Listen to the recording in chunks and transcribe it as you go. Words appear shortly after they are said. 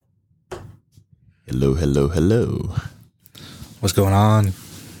Hello, hello, hello. What's going on?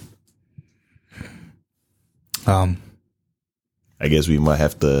 I guess we might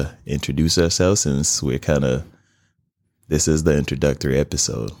have to introduce ourselves since this is the introductory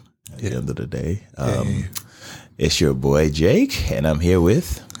episode at the end of the day. It's your boy Jake, and I'm here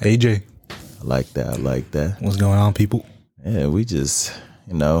with AJ. I like that. What's going on, people? Yeah, we just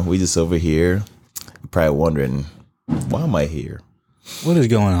over here. You're probably wondering, why am I here? What is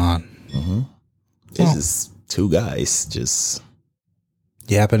going on? Mm-hmm. It's just two guys just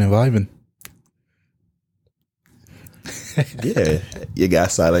yapping and vibing. Yeah, you got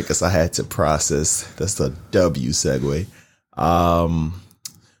silent because I had to process. That's the W segue.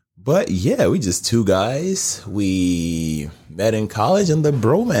 But yeah, we just two guys. We met in college and the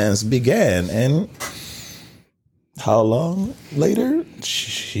bromance began. And how long later?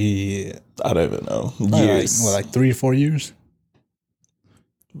 Shit. I don't even know. Years. Like 3 or 4 years?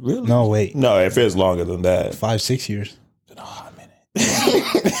 Really? No, wait. No, it feels longer than that. 5-6 years. It's been a hot minute.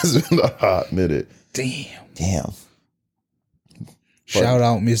 It's been a hot minute. Damn. Shout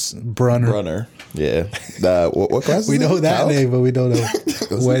out Miss Brunner. Yeah. What class? We know that name, but we don't know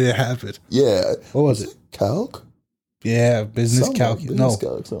when it happened. Yeah. What was it? Calc? Yeah, business calc.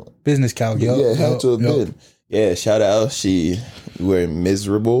 Business calc. Yeah, it had to have been. Yeah, shout out. We were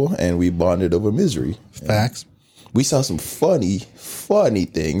miserable and we bonded over misery. Facts. We saw some funny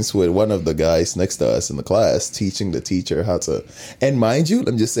things with one of the guys next to us in the class teaching the teacher how to. And mind you,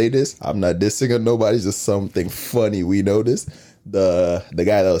 let me just say this: I'm not dissing on nobody. Just something funny we noticed. The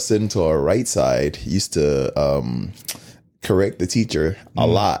guy that was sitting to our right side used to correct the teacher a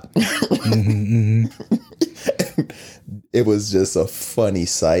lot. It was just a funny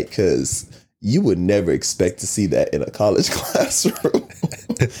sight because you would never expect to see that in a college classroom.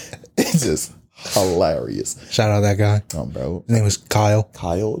 It's just hilarious. Shout out that guy. Bro. His name was Kyle.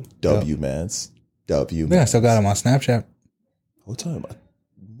 W-Mans. Yeah, I still got him on Snapchat. What time?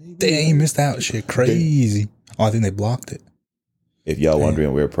 Dang, he missed out. Shit, crazy. Oh, I think they blocked it. If y'all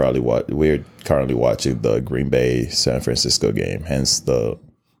wondering, we're currently watching the Green Bay San Francisco game. Hence the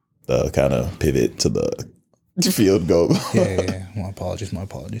kind of pivot to the field goal. Yeah. My apologies.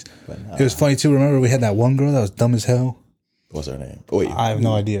 It was funny too. Remember, we had that one girl that was dumb as hell. What's her name? Oh, wait, I have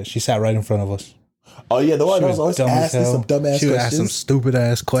no idea. She sat right in front of us. Oh yeah, the one that was always asking some dumb ass questions. She would ask some stupid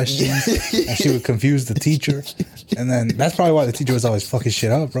ass questions, and she would confuse the teacher. And then that's probably why the teacher was always fucking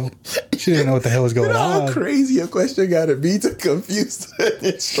shit up, bro. She didn't know what the hell was going on. How crazy a question got to be to confuse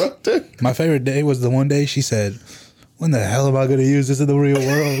the instructor. My favorite day was the one day she said, "When the hell am I going to use this in the real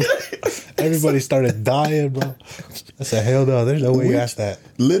world?" Everybody started dying, bro. I said, "Hell no, there's no way you asked that."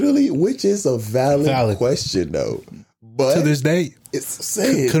 Literally, which is a valid question, though. But to this day, it's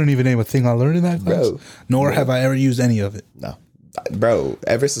saying couldn't even name a thing I learned in that class. Nor have I ever used any of it. No, bro.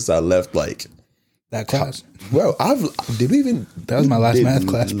 Ever since I left, like that class, bro. That was my last math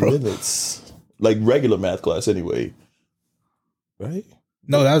class, bro. Limits, like regular math class, anyway. Right?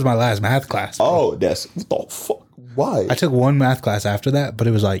 No, that was my last math class. Bro. Oh, that's what the fuck. Why? I took one math class after that, but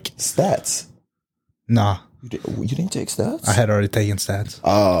it was like stats. Nah. You didn't take stats? I had already taken stats.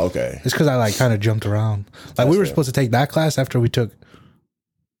 Oh, okay. It's because I kind of jumped around. We were supposed to take that class after we took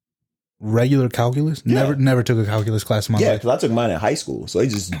regular calculus. Yeah. Never took a calculus class in my life. Yeah, because I took mine in high school, so I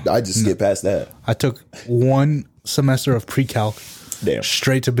just skipped past that. I took one semester of pre-calc. Damn.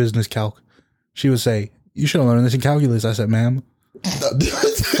 Straight to business calc. She would say, "You should have learned this in calculus." I said, "Ma'am, what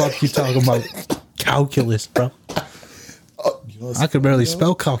the fuck you talking about calculus, bro?" I could barely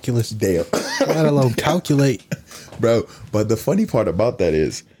spell calculus. Damn. Let alone calculate. Bro, but the funny part about that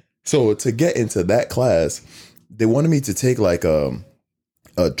is, so to get into that class, they wanted me to take like a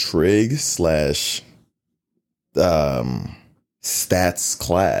trig / stats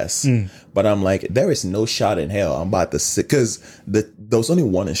class. But I'm like, there is no shot in hell I'm about to sit, because there was only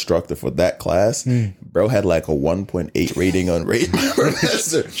one instructor for that class. Bro had like a 1.8 rating on Rate My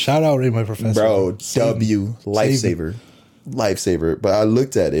Professor. Shout out Rate My Professor. Bro, lifesaver. But I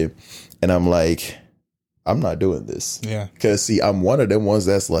looked at it and I'm like, I'm not doing this. Yeah. Because see, I'm one of them ones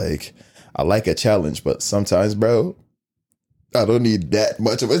that's like, I like a challenge, but sometimes, bro, I don't need that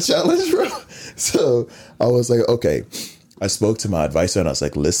much of a challenge, bro. So I was like, okay. I spoke to my advisor and I was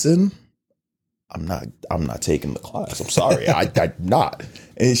like, listen, I'm not taking the class. I'm sorry. I'm not.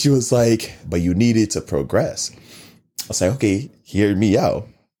 And she was like, but you needed to progress. I was like, okay, hear me out.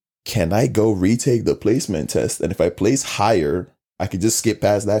 Can I go retake the placement test? And if I place higher, I could just skip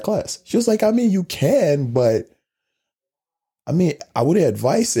past that class. She was like, I mean, you can, but I wouldn't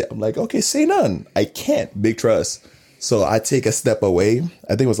advise it. I'm like, okay, say none. I can't. Big trust. So I take a step away.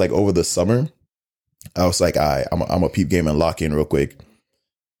 I think it was like over the summer. I was like, I'm a peep game and lock in real quick.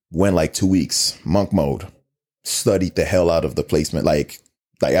 went like 2 weeks, monk mode, studied the hell out of the placement. Like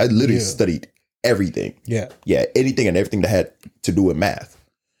I literally studied everything. Yeah. Yeah. Anything and everything that had to do with math.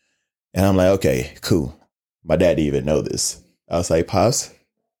 And I'm like, okay, cool. My dad didn't even know this. I was like, Pops,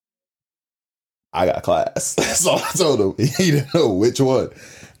 I got class. So I told him. He didn't know which one.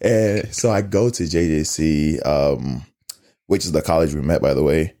 And so I go to JJC, which is the college we met, by the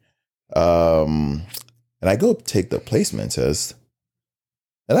way. And I go take the placement test.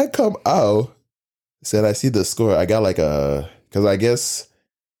 And I come out, said I see the score. I got like because I guess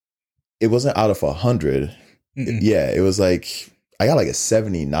it wasn't out of 100. Yeah, it was like, I got like a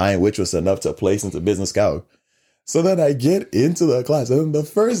 79, which was enough to place into Business Scout. So then I get into the class. And then the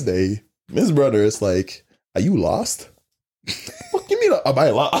first day, Miss Brother is like, are you lost? What do you mean, am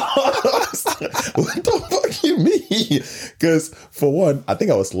I lost? What the fuck you mean? Because for one, I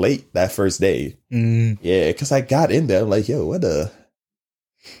think I was late that first day. Yeah, because I got in there. I'm like, yo, what the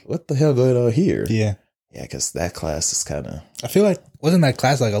hell going on here? Yeah, because that class is kind of. I feel like wasn't that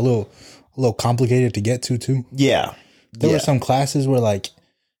class like a little complicated to get to too? Yeah, there were some classes where like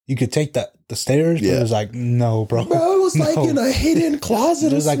you could take the stairs, but it was like, no, bro. Bro, it was like in a hidden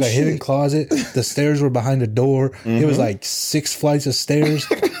closet. It was like a hidden closet. The stairs were behind a door. It was like 6 flights of stairs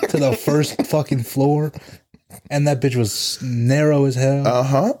to the first fucking floor. And that bitch was narrow as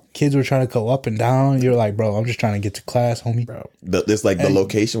hell. Kids were trying to go up and down. You're like, bro, I'm just trying to get to class, homie. Bro, this like the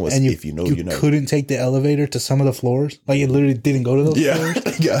location was, if you know, you know. You couldn't take the elevator to some of the floors. Like, it literally didn't go to those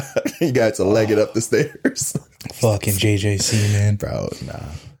floors. You got to leg it up the stairs. Fucking JJC, man. Bro, nah.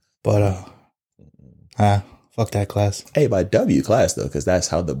 But, fuck that class. Hey, my W class, though, because that's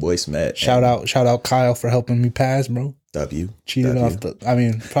how the boys met. Shout out Kyle for helping me pass, bro. Cheated off the. I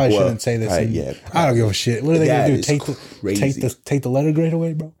mean, probably shouldn't say this. I don't give a shit. What are they gonna do? Take the letter grade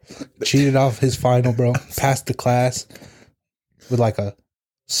away, bro? Cheated off his final, bro. Passed the class with like a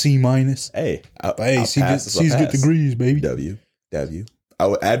C minus. Hey, C's get degrees, baby. W. I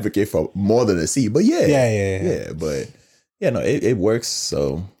would advocate for more than a C, but yeah. But no, it works.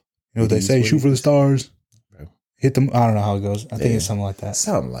 So you know what they say? Shoot for the stars. Bro. Hit them. I don't know how it goes. I think it's something like that.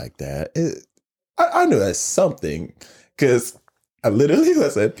 Something like that. I know that's something. Because I literally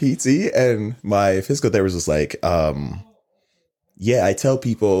was at PT and my physical therapist was like, I tell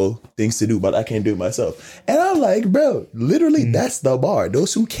people things to do, but I can't do it myself. And I'm like, bro, literally, that's the bar.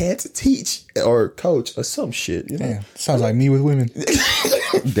 Those who can't teach or coach or some shit. You know? Damn, sounds like me with women.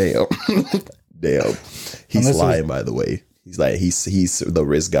 Damn. He's lying, by the way. He's like, he's the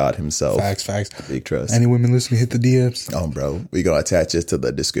risk god himself. Facts. Big trust. Any women listening, hit the DMs. Oh, bro. We're going to attach it to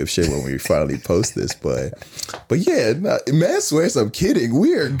the description when we finally post this. But yeah, man, I swear I'm kidding.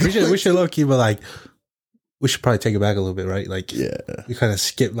 Weird. We should low key, but like, we should probably take it back a little bit, right? Like, we kind of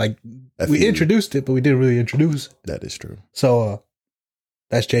skipped, like, we introduced it, but we didn't really introduce it. That is true. So,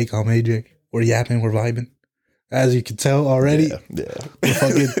 that's Jake. I'm AJ. We're yapping. We're vibing. As you can tell already. Yeah. We're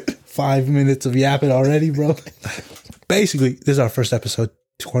fucking 5 minutes of yapping already, bro. Basically, this is our first episode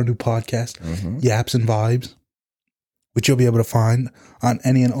to our new podcast, Yaps and Vibes, which you'll be able to find on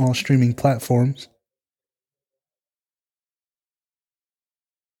any and all streaming platforms.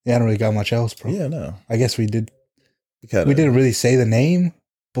 Yeah, I don't really got much else, bro. Yeah, no. I guess we did. We didn't really say the name,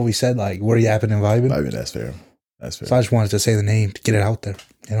 but we said, like, we're yapping and vibing. I mean, that's fair. So I just wanted to say the name to get it out there,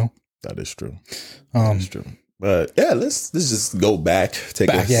 you know? That is true. That's true. But yeah, let's just go back, take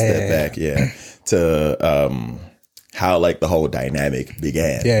a step back, to how like the whole dynamic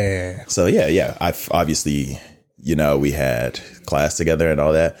began. Yeah. So I've obviously, we had class together and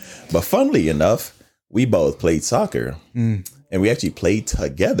all that. But funnily enough, we both played soccer. And we actually played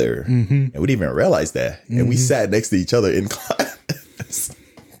together. And we didn't even realize that. And we sat next to each other in class.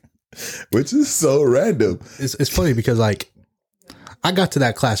 Which is so random. It's funny because like I got to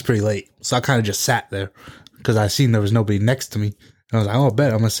that class pretty late. So I kind of just sat there because I seen there was nobody next to me. And I was like, oh, I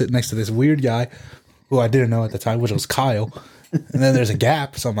bet I'm going to sit next to this weird guy who I didn't know at the time, which was Kyle. And then there's a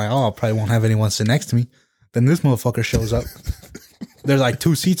gap. So I'm like, oh, I probably won't have anyone sit next to me. Then this motherfucker shows up. There's like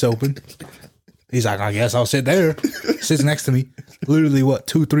 2 seats open. He's like, I guess I'll sit there. Sits next to me. Literally,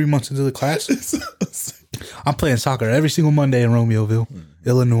 2-3 months into the class? I'm playing soccer every single Monday in Romeoville,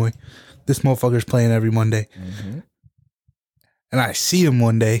 Illinois. This motherfucker's playing every Monday. And I see him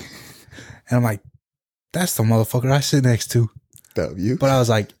one day. And I'm like, that's the motherfucker I sit next to. But I was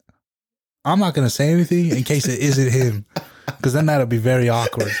like, I'm not going to say anything in case it isn't him. Because then that'll be very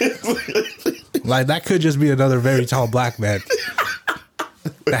awkward. Like, that could just be another very tall black man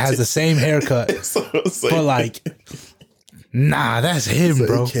that has the same haircut. But like, nah, that's him,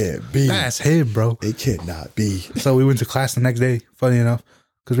 bro. It can't be. That's him, bro. It cannot be. So we went to class the next day, funny enough.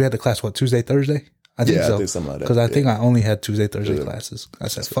 Because we had the class, Tuesday, Thursday? I think so. I think something like that. Because I think I only had Tuesday, Thursday classes. I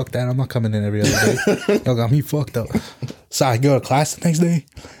said, fuck that. I'm not coming in every other day. Y'all got me fucked up. So I go to class the next day.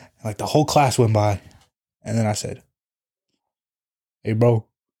 And like the whole class went by. And then I said, hey, bro,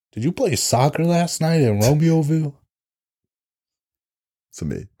 did you play soccer last night in Romeoville? To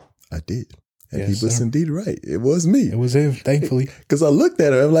me, I did. And Yes, he was sir. indeed right. It was me. It was him, thankfully. Because I looked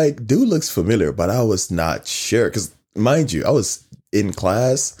at him, I'm like, dude looks familiar, but I was not sure. Because mind you, I was in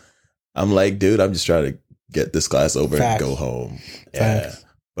class. I'm like, dude, I'm just trying to get this class over Facts. and go home. Yeah. Facts.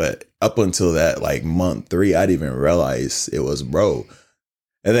 But up until that, like month 3, I didn't even realize it was bro.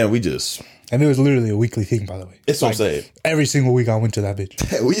 And then we just... And it was literally a weekly thing, by the way. It's what I'm saying. Every single week I went to that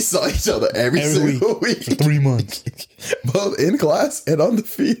bitch. We saw each other every single week. For 3 months. Both in class and on the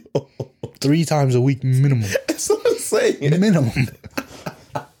field. 3 times a week minimum. That's what I'm saying. Minimum.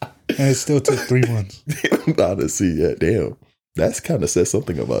 And it still took 3 months. Honestly, yeah, damn. That's kind of says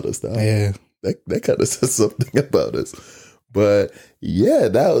something about us now. Yeah. That kind of says something about us. But yeah,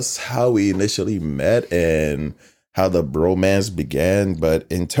 that was how we initially met and how the bromance began. But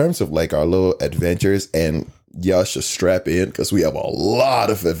in terms of like our little adventures, and y'all should strap in because we have a lot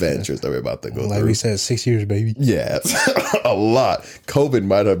of adventures that we're about to go Like through. we said, 6 years, baby. Yeah, a lot. COVID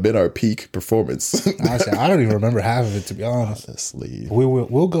might have been our peak performance. Honestly, I don't even remember half of it, to be honest. Honestly.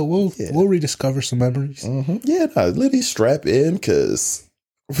 We'll rediscover some memories. Mm-hmm. Yeah, no, literally strap in because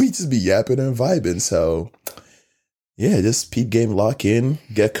we just be yapping and vibing. So yeah, just peep game, lock in,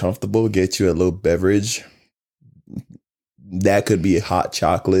 get comfortable, get you a little beverage. That could be hot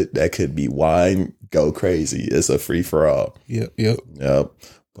chocolate. That could be wine. Go crazy. It's a free for all. Yep. Yep.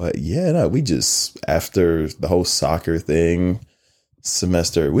 But yeah, no, we just, after the whole soccer thing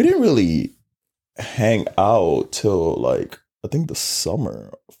semester, we didn't really hang out till like, I think the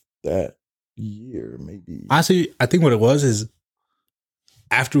summer of that year, maybe. Honestly, I think what it was is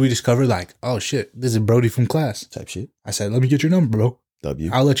after we discovered like, oh shit, this is Brody from class. Type shit. I said, let me get your number, bro.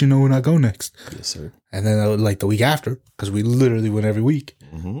 W. I'll let you know when I go next. Yes, sir. And then like the week after, because we literally went every week,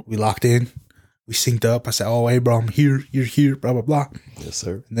 we locked in, we synced up. I said, oh, hey, bro, I'm here, you're here, blah, blah, blah. Yes,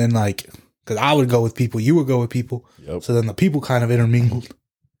 sir. And then like, because I would go with people, you would go with people. Yep. So then the people kind of intermingled.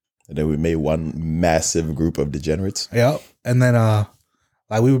 And then we made one massive group of degenerates. Yep. And then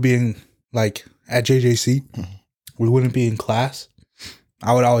like we would be in like at JJC, we wouldn't be in class.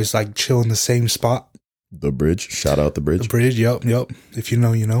 I would always like chill in the same spot. The bridge. Shout out the bridge. The bridge, yep. If you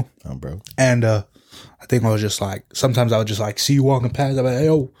know, you know. Bro. And I think I was just like, sometimes I would just like see you walking past. I'd be like, hey,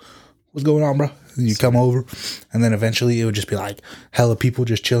 yo, what's going on, bro? And you come over. And then eventually it would just be like hella people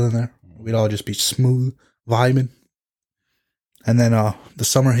just chilling there. We'd all just be smooth, vibing. And then the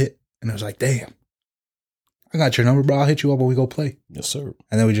summer hit and it was like, damn, I got your number, bro. I'll hit you up when we go play. Yes, sir.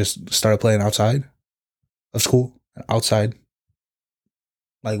 And then we just started playing outside of school, outside,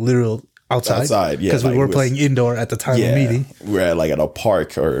 like literal outside, yeah. because like we were playing indoor at the time of meeting. We were at like at a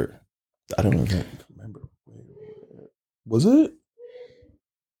park or I don't even remember. Was it?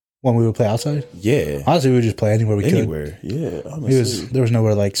 When we would play outside? Yeah. Honestly, we would just play anywhere we could. Anywhere. Yeah. Honestly. There was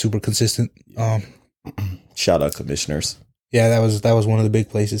nowhere like super consistent. Shout out commissioners. Yeah, that was one of the big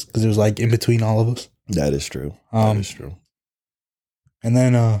places because it was like in between all of us. That is true. That is true. And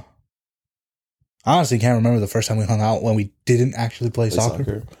then I honestly can't remember the first time we hung out when we didn't actually play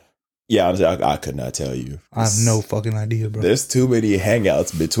soccer. Yeah, honestly, I could not tell you. I have no fucking idea, bro. There's too many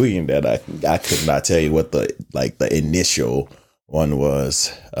hangouts between that I could not tell you what the initial one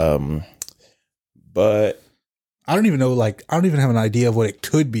was. But I don't even know. Like, I don't even have an idea of what it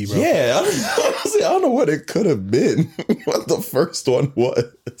could be, bro. Yeah, honestly, I don't know what it could have been. What the first one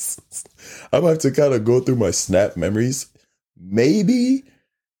was. I'm gonna have to kind of go through my Snap memories. Maybe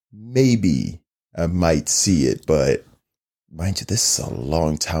I might see it, but mind you, this is a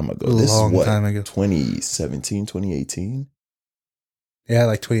long time ago. This is what, time ago. 2017, 2018? Yeah,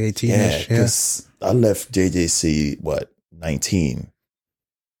 like 2018-ish. Yeah, because I left JJC, 19?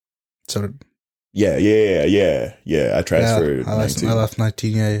 So Yeah. I transferred. I 19. I left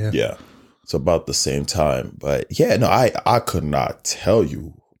 19. Yeah. So about the same time. But yeah, no, I could not tell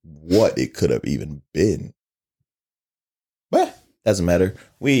you what it could have even been. But doesn't matter.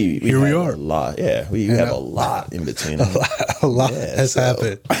 We are. A lot. Yeah, we have a lot in between. A lot has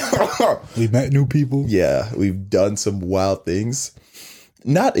happened. We met new people. Yeah, we've done some wild things.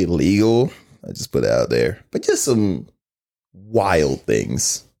 Not illegal. I just put it out there. But just some wild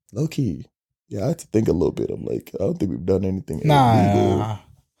things. Low key. Yeah, I had to think a little bit. I'm like, I don't think we've done anything illegal.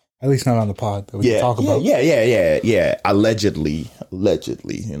 At least not on the pod that we can talk about. Yeah. Allegedly,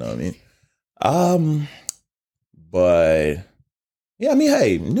 you know what I mean? But Yeah, I mean,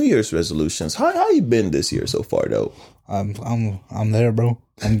 hey, New Year's resolutions. How you been this year so far, though? I'm there, bro.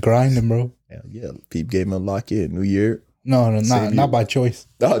 I'm grinding, bro. Yeah. Peep game unlock in New Year. No, not by choice.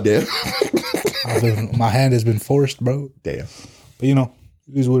 Oh, damn. My hand has been forced, bro. Damn. But it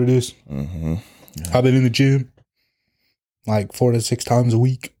is what it is. Mm-hmm. Yeah. I've been in the gym like 4 to 6 times a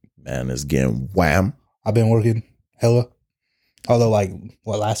week. Man, it's getting wham. I've been working hella. Although,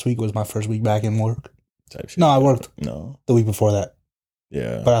 last week was my first week back in work. Type shit. No, I worked the week before that.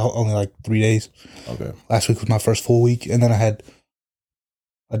 Yeah. But only 3 days. Okay. Last week was my first full week, and then I had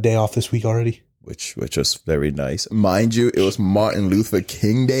a day off this week already. Which was very nice. Mind you, it was Martin Luther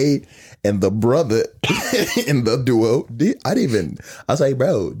King Day, and the brother in the duo, I was like,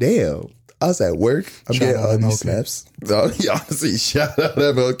 bro, damn. I was at work. I'm getting all these snaps. So, honestly, shout out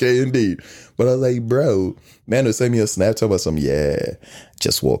MLK indeed. But I was like, bro, man would send me a snap talking about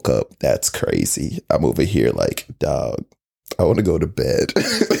just woke up. That's crazy. I'm over here like, dog, I want to go to bed.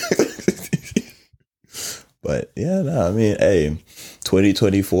 But yeah, no, I mean, hey,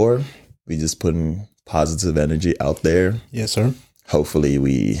 2024, we just putting positive energy out there. Yes, sir. Hopefully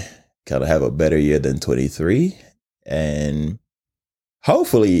we kind of have a better year than 23. And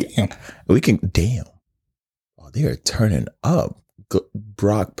hopefully we can, oh, they are turning up.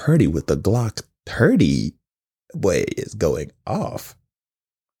 Brock Purdy with the Glock 30 boy is going off.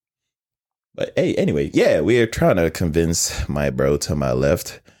 But hey, anyway, yeah, we are trying to convince my bro to my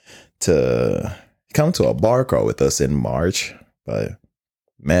left to come to a bar crawl with us in March. But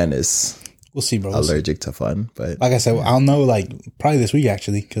man is we'll see, bro. Allergic to fun. But like I said, I'll know probably this week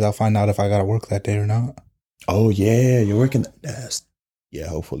actually, because I'll find out if I got to work that day or not. Oh yeah, you're working. Yeah,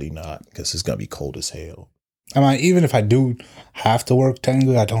 hopefully not, because it's gonna be cold as hell. I mean, even if I do have to work,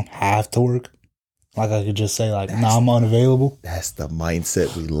 technically I don't have to work. I could just say I'm unavailable. That's the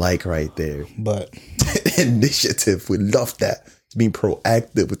mindset we like right there. But initiative, we love that. Being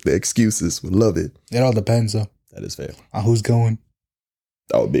proactive with the excuses, we love it. It all depends though. That is fair. On who's going.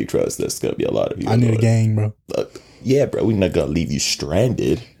 Oh, big trust. There's gonna be a lot of you. I need a gang, bro. Yeah, bro. We're not gonna leave you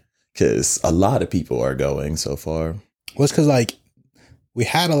stranded, because a lot of people are going so far. Well, it's because we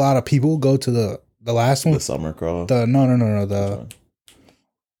had a lot of people go to the last one, the summer crawl. No, the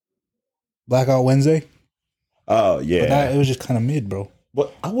Blackout Wednesday. Oh yeah, it was just kind of mid, bro.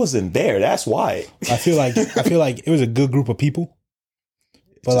 But I wasn't there. That's why. I feel like it was a good group of people,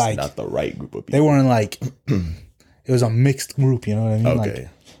 but just not the right group of people. They weren't it was a mixed group. You know what I mean? Okay,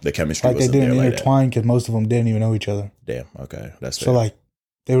 the chemistry they didn't intertwine because most of them didn't even know each other. Damn. Okay, that's fair. So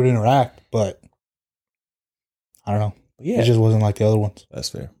they would interact, but I don't know. Yeah, it just wasn't like the other ones. That's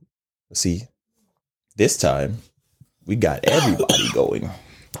fair. See, this time we got everybody going.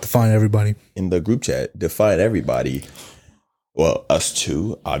 Define everybody in the group chat. Define everybody. Well, us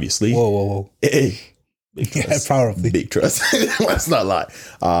two, obviously. Whoa. Hey, big trust. Yeah, probably. Big trust. Let's not lie.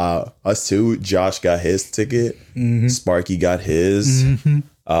 Us two. Josh got his ticket. Mm-hmm. Sparky got his.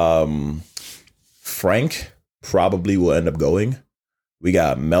 Mm-hmm. Frank probably will end up going. We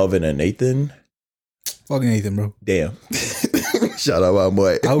got Melvin and Nathan. Fucking Nathan, bro. Damn. Shout out my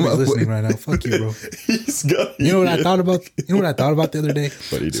boy. I hope he's listening right now. Fuck you, bro. You know what I thought about? You know what I thought about the other day?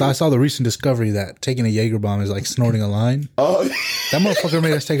 So I saw the recent discovery that taking a Jaeger bomb is like snorting a line. Oh, that motherfucker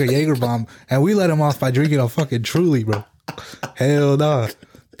made us take a Jaeger bomb, and we let him off by drinking a fucking Truly, bro. Hell nah.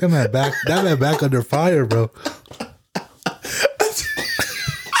 That man back under fire, bro.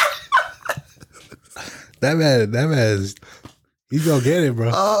 That man's. He's gonna get it,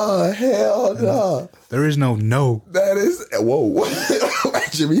 bro. Oh, hell no. There is no. That is, whoa.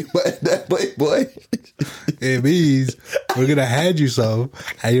 What you mean by that, boy? It means we're gonna hand you some,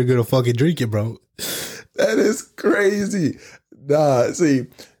 and you're gonna fucking drink it, bro. That is crazy. Nah, see,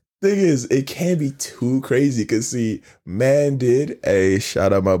 thing is, it can't be too crazy, because see, man did a,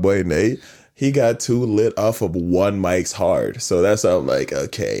 shout out my boy Nate, he got too lit off of one Mike's hard. So that's how I'm like,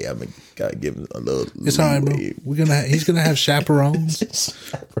 okay, I'm gotta give him a little. It's all right, bro. He's gonna have chaperones.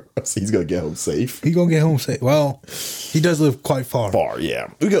 He's gonna get home safe. He's gonna get home safe. Well, he does live quite far. Yeah.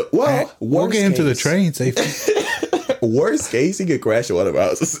 We'll get him to the train safely. Worst case, he could crash at one of our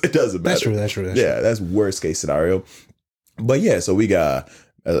houses. It doesn't matter. That's true. That's worst case scenario. But yeah, so we got,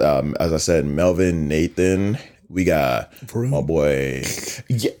 as I said, Melvin, Nathan. We got my boy.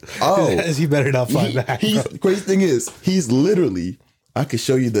 Yeah. Oh, he better not fight back. Crazy thing is, he's literally. I can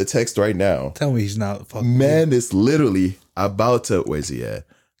show you the text right now. Tell me he's not fucking. Man is literally about to. Where's he at?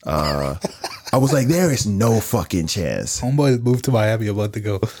 I was like, there is no fucking chance. Homeboy moved to Miami a month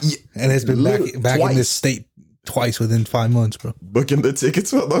ago, and has been back in this state twice within 5 months, bro. Booking the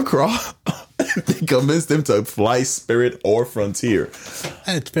tickets for the crawl. They convinced him to fly Spirit or Frontier.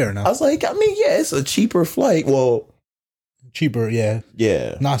 It's fair enough. I was like, I mean, yeah, it's a cheaper flight. Well, cheaper, yeah.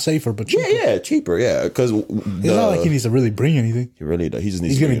 Yeah. Not safer, but cheaper. Yeah, cheaper, yeah. Because it's not like he needs to really bring anything. He really does. He just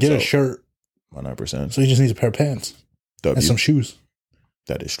needs He's to going to get a himself. shirt. 100%. So he just needs a pair of pants. And some shoes.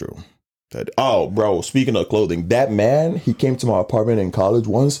 That is true. Bro, speaking of clothing, that man, he came to my apartment in college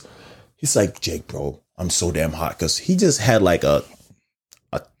once. He's like, Jake, bro, I'm so damn hot. Because he just had like I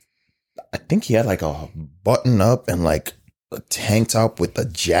think he had like a button up and like a tank top with a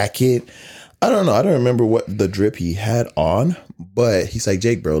jacket. I don't know. I don't remember what the drip he had on. But he's like,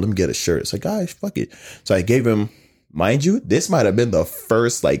 Jake, bro, let me get a shirt. It's like, guys, fuck it. So I gave him, mind you, this might have been the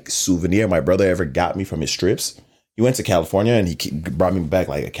first like souvenir my brother ever got me from his trips. He went to California and he brought me back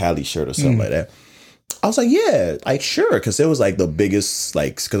like a Cali shirt or something like that. I was like, yeah, like sure. Cause it was like the biggest,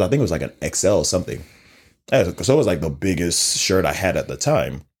 like, cause I think it was like an XL or something. So it was like the biggest shirt I had at the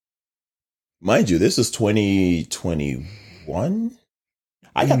time. Mind you, this is 2021.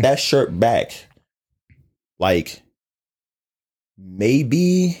 I got that shirt back. Like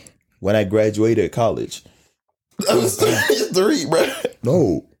maybe when I graduated college. I was 33, bro.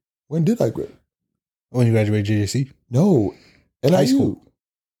 No. When did I graduate? When you graduated JJC? No. In high school.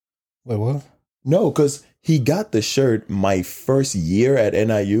 Wait, what? No, because he got the shirt my first year at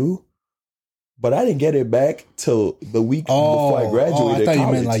NIU, but I didn't get it back till the week before I graduated. I thought college. you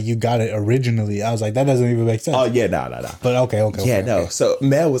meant like you got it originally. I was like, that doesn't even make sense. Oh, yeah, no. But okay. Yeah, no. So,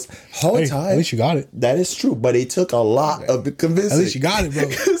 man, was whole time. At least you got it. That is true, but it took a lot of the convincing. At least you got it, bro.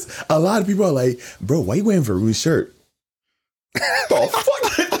 Because a lot of people are like, bro, why you wearing Veru's shirt? The fuck?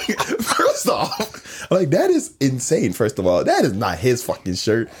 First off, like, that is insane. First of all, that is not his fucking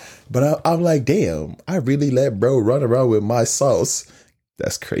shirt. But I'm like, damn, I really let bro run around with my sauce.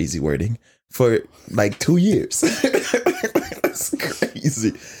 That's crazy wording. For like 2 years. That's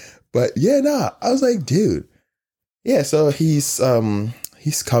crazy. But yeah, I was like, dude. Yeah, so he's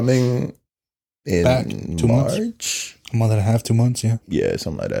coming in back 2 March. Months. A month and a half, 2 months, yeah. Yeah,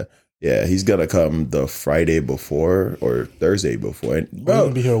 something like that. Yeah, he's gonna come the Friday before or Thursday before. And, bro, he's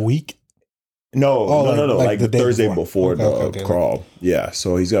gonna be here a week. No. Like the Thursday before the crawl. Yeah,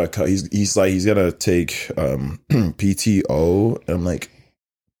 so he's gonna cut. He's gonna take PTO, and I'm like,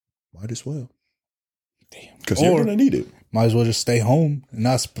 might as well. Damn, because you're gonna need it. Might as well just stay home and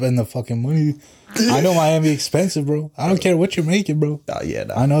not spend the fucking money. I know Miami expensive, bro. I don't care what you're making, bro.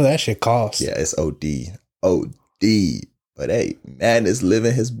 I know that shit costs. Yeah, it's OD. But hey, man is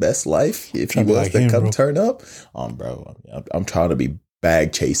living his best life. If he was to come turn up, bro, I'm trying to be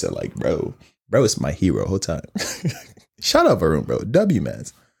bag chasing, like, bro is my hero whole time. Shut up, Varun, bro. W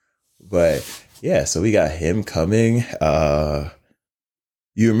mans. But yeah, so we got him coming.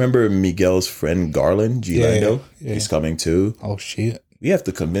 You remember Miguel's friend Garland, Gilando? Yeah. He's coming too. Oh shit. We have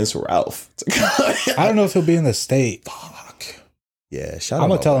to convince Ralph. I don't know if he'll be in the state. Fuck. Yeah, I'm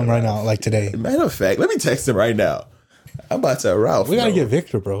gonna tell him right now, like today. Matter of fact, let me text him right now. I'm about to tell Ralph. We gotta get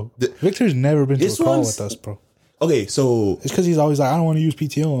Victor, bro. Victor's never been to a call with us, bro. Okay, so it's because he's always like, I don't want to use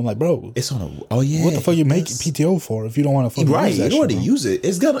PTO. I'm like, bro, it's on a. Oh yeah, what the fuck you make PTO for if you don't want to fucking use that? You don't want to bro. use it.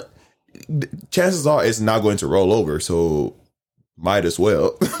 It's gonna. Chances are it's not going to roll over. So might as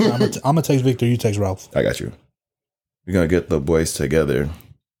well. I'm gonna text Victor. You text Ralph. I got you. We're gonna get the boys together.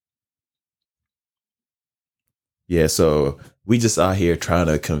 Yeah, so we just out here trying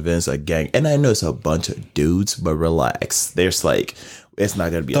to convince a gang, and I know it's a bunch of dudes, but relax. There's like, it's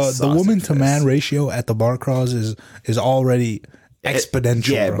not gonna be the woman to man ratio at the bar crawls is already exponential.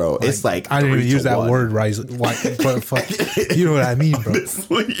 Yeah, bro. It's like I didn't even use that word right, but fuck, you know what I mean, bro.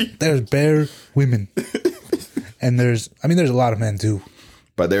 There's bare women, and there's a lot of men too,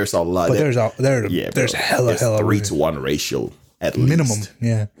 but there's a lot. But there's hella 3-to-1 ratio. At minimum, least.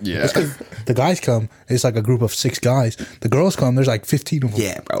 yeah. Because the guys come, it's like a group of 6 guys. The girls come, there's like 15 of them.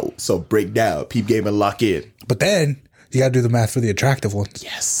 Yeah, bro. So break down, peep game, and lock in. But then you gotta do the math for the attractive ones,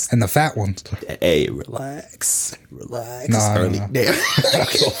 yes, and the fat ones. Hey, relax. Nah, it's early. Damn.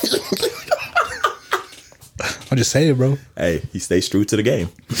 I'm just saying, bro. Hey, he stays true to the game.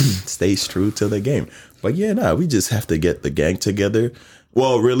 But yeah, we just have to get the gang together.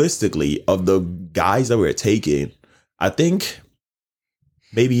 Well, realistically, of the guys that we're taking, I think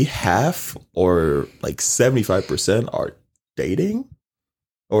maybe half or like 75% are dating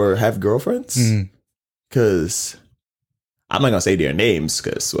or have girlfriends. Because I'm not going to say their names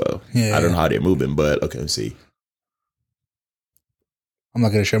because, I don't know how they're moving, but okay, let's see. I'm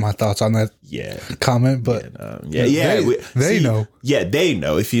not going to share my thoughts on that comment, but they know. Yeah, they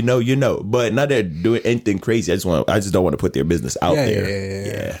know. If you know, you know. But not that they're doing anything crazy. I just don't want to put their business out there.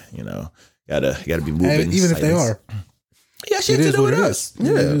 Yeah. You know, gotta be moving. And even if they are. Yeah, shit to do with us.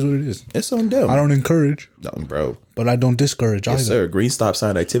 Yeah, it is what it is. It's on them. I don't encourage, bro. but I don't discourage either. Yes, sir. Green stop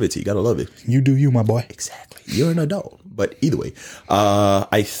sign activity. Gotta love it. You do you, my boy. Exactly. You're an adult. But either way,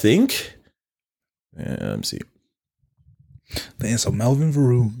 I think. Let me see. Then some Melvin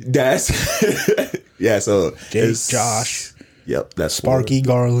Veru. That's yeah. So Jake, Josh. Yep. That's Sparky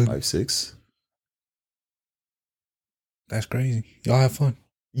Garland. 5'6". That's crazy. Y'all have fun.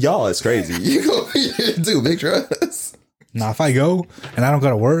 Y'all, it's crazy. You go do big trust. Nah, if I go and I don't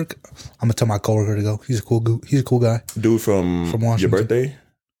gotta work, I'm gonna tell my coworker to go. He's a cool guy. Dude from Washington. Your birthday?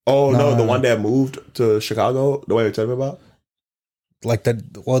 Oh no, the one that moved to Chicago. The way you're talking about. Like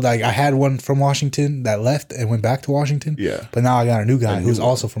that. Well, like I had one from Washington that left and went back to Washington. Yeah. But now I got a new guy who's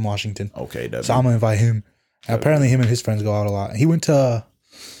also from Washington. Okay. So I'm gonna invite him. And apparently, him and his friends go out a lot. He went to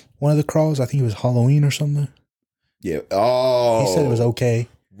one of the crawls. I think it was Halloween or something. Yeah. Oh. He said it was okay.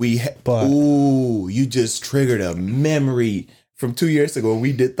 But you just triggered a memory from 2 years ago when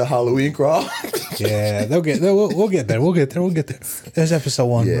we did the Halloween crawl. Yeah, we'll get there. We'll get there. There's episode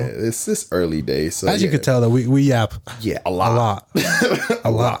 1. Yeah, bro. it's this early days. So as you could tell, that we yap. Yeah, a lot.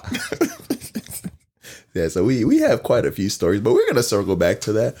 A lot. Yeah, so we have quite a few stories, but we're gonna circle back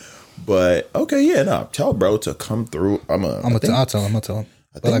to that. But okay, yeah, no, tell bro to come through. I'll tell him.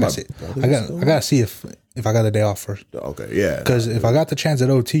 But like I said, I gotta see if I got a day off first. Okay, yeah. Because if I got the chance at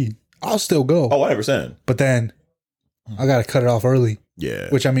OT, I'll still go. Oh, 100%. But then I gotta cut it off early. Yeah.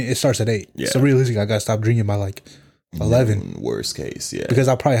 Which I mean, it starts at 8. Yeah. So realistically, I gotta stop drinking by like 11. Worst case, yeah. Because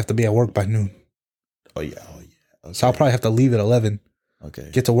I'll probably have to be at work by noon. Oh yeah. Okay. So I'll probably have to leave at 11. Okay.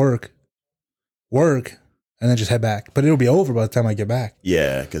 Get to work, and then just head back. But it'll be over by the time I get back.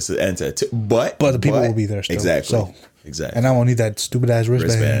 Yeah, because it ends at 2. But the people will be there still. Exactly. So, exactly. And I won't need that stupid ass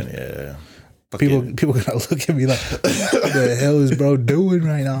wristband. Yeah. People gonna look at me like, what the hell is bro doing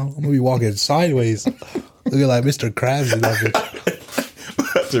right now? I'm gonna be walking sideways, looking like Mr. Krabs and that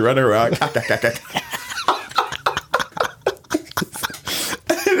bitch. To run around.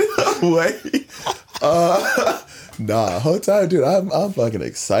 No way. Nah, whole time, dude. I'm fucking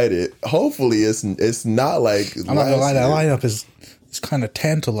excited. Hopefully, it's not like. I'm not gonna lie. That lineup is kind of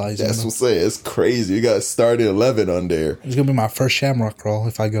tantalizing. That's what I'm saying. It's crazy. You got started 11 on there. It's gonna be my first Shamrock crawl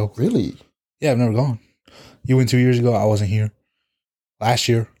if I go. Really? Yeah, I've never gone. You went 2 years ago. I wasn't here. Last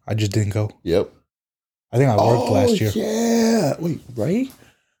year, I just didn't go. Yep. I think I worked last year. Yeah. Wait, right?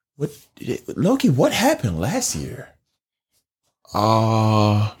 Loki, what happened last year?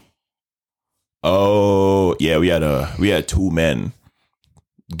 Oh, yeah, we had 2 men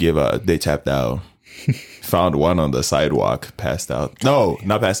they tapped out. Found one on the sidewalk, passed out. No,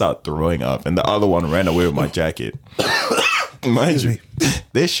 not passed out, throwing up. And the other one ran away with my jacket. Mind you,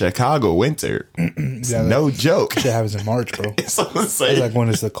 this Chicago winter, no joke. Shit happens in March, bro. It's like when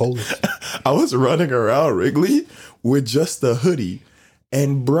it's the coldest. I was running around Wrigley with just a hoodie,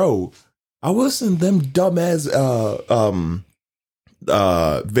 and bro, I was in them dumbass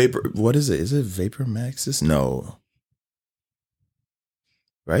vapor. What is it? Is it Vapor Maxes? No,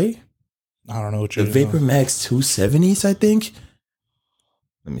 right? I don't know what you're the Vapor Max 270s. I think.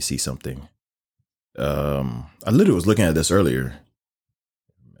 Let me see something. I literally was looking at this earlier.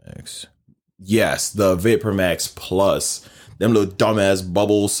 Max. Yes, the Vapor Max Plus. Them little dumbass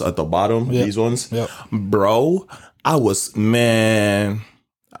bubbles at the bottom. Yep. These ones. Yep. Bro, I was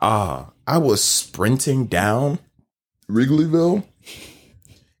sprinting down Wrigleyville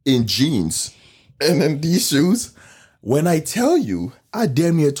in jeans. And then these shoes. When I tell you, I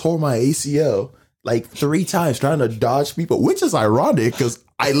damn near tore my ACL like 3 times trying to dodge people, which is ironic because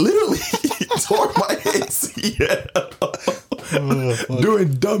I literally tore my ACL doing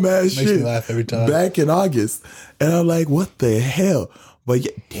dumbass shit. Makes me laugh every time. Back in August. And I'm like, what the hell? But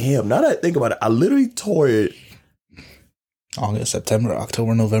yeah, damn, now that I think about it, I literally tore it. August, September,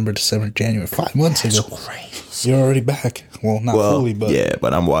 October, November, December, January. 5 months ago. Crazy. You're already back. Well, not fully, but. Yeah,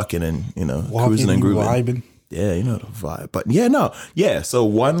 but I'm walking and, cruising and grooving. Vibing. Yeah, you know the vibe. But yeah, no. Yeah, so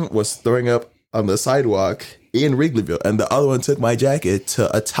one was throwing up on the sidewalk in Wrigleyville, and the other one took my jacket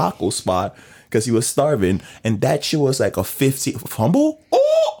to a taco spot because he was starving, and that shit was like a 50 fumble.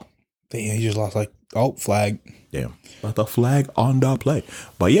 Oh! Damn, he just lost flag. Damn. But the flag on the play.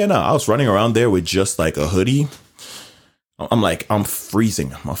 But yeah, no, I was running around there with just like a hoodie. I'm freezing.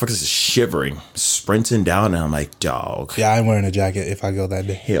 Motherfuckers is shivering, sprinting down, and I'm like, dog. Yeah, I'm wearing a jacket if I go that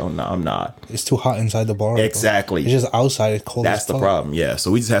day. Hell no, I'm not. It's too hot inside the bar. Exactly. Bro. It's just outside. It's cold. That's the problem. Yeah. So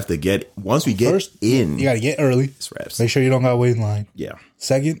we just have to once we get in. You got to get early. It's reps. Make sure you don't got to wait in line. Yeah.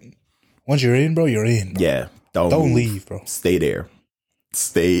 Second, once you're in, bro, you're in. Bro. Yeah. Don't leave, bro. Stay there.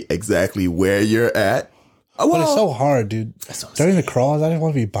 Stay exactly where you're at But it's so hard, dude. During the crawls, I just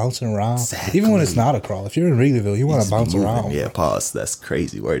want to be bouncing around. Exactly. Even when it's not a crawl. If you're in Wrigleyville, you want to bounce around. Yeah, pause. That's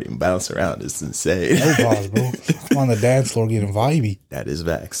crazy wording. Bounce around is insane. No pause, bro. I'm on the dance floor getting vibey. That is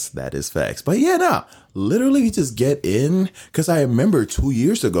facts. That is facts. But yeah, nah. Literally just get in. Because I remember 2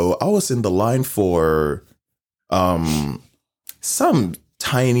 years ago, I was in the line for some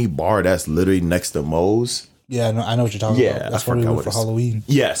tiny bar that's literally next to Moe's. Yeah, I know what you're talking about. That's where we went for Halloween.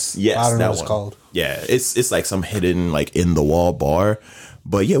 Yes. I don't know what it's called. Yeah, it's like some hidden, like, in the wall bar.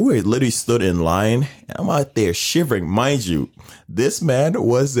 But yeah, we literally stood in line, and I'm out there shivering. Mind you, this man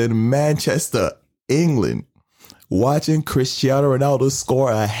was in Manchester, England, watching Cristiano Ronaldo score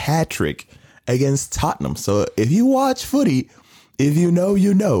a hat trick against Tottenham. So if you watch footy, if you know,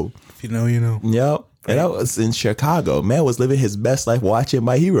 you know. If you know, you know. Yep. And I was in Chicago. Man was living his best life watching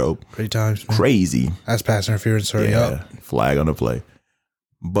my hero. Great times, man. Crazy. That's pass interference. Hurry up. Flag on the play.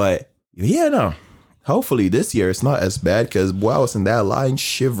 But yeah, no. Hopefully this year it's not as bad because boy, I was in that line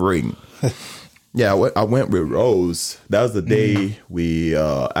shivering. Yeah, I went with Rose. That was the day we,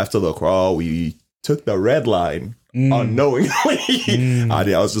 after the crawl, we took the red line unknowingly.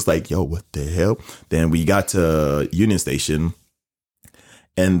 I was just like, yo, what the hell? Then we got to Union Station.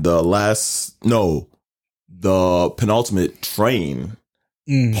 And the penultimate train.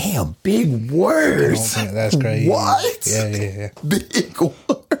 Damn, big words. That's crazy. What? Yeah. Big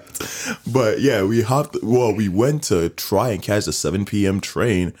words. But yeah, we went to try and catch the 7 p.m.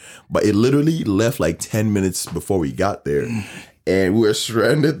 train, but it literally left like 10 minutes before we got there. And we were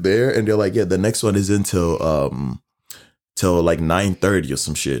stranded there, and they're like, yeah, the next one is until till like 9:30 or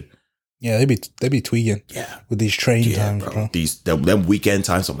some shit. Yeah, they be tweaking. Yeah, with these train times, bro. Them weekend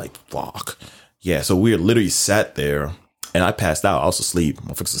times. I'm like, fuck. Yeah, so we literally sat there, and I passed out. I was asleep.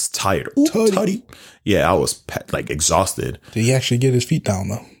 My face was tired. Ooh, tutty. Yeah, I was like exhausted. Did he actually get his feet down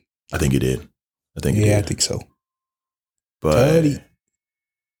though? I think he did. I think so. But tutty.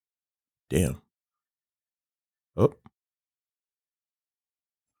 Damn. Oh.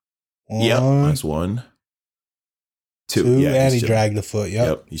 Yep, that's 1. 2. Yeah, and he dragged the foot.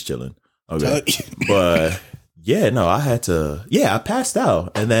 Yep, he's chilling. Okay. But yeah, no, I passed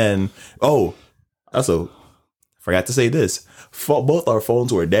out. And then, also, forgot to say this. Both our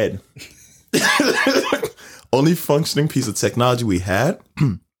phones were dead. Only functioning piece of technology we had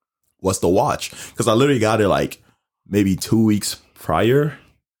was the watch. Because I literally got it like maybe 2 weeks prior.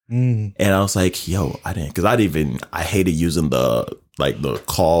 And I was like, yo, I hated using the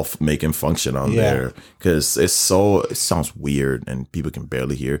call making function on there because it sounds weird and people can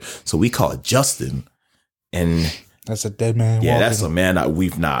barely hear. So we called Justin, and that's a dead man. Yeah, that's a man that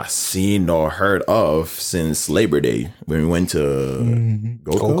we've not seen nor heard of since Labor Day when we went to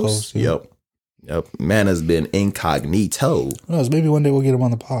Gold Coast. Yeah. Yep. Man has been incognito. Who knows? Maybe one day we'll get him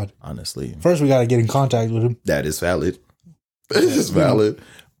on the pod. Honestly, first we got to get in contact with him. That is valid. That is valid.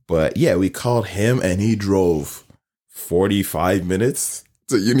 But yeah, we called him and he drove 45 minutes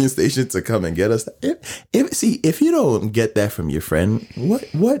to Union Station to come and get us. If you don't get that from your friend,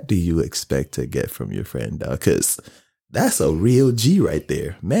 what do you expect to get from your friend, dog? Because that's a real G right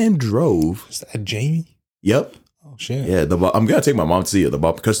there. Man drove. Is that Jamie? Yep. Oh shit. Yeah, I'm gonna take my mom to see it.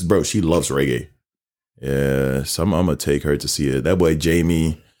 Because bro, she loves reggae. Yeah, so I'm gonna take her to see it. That boy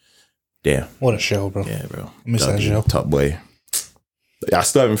Jamie. Damn. What a show, bro. Yeah, bro. I miss that show. Top boy. I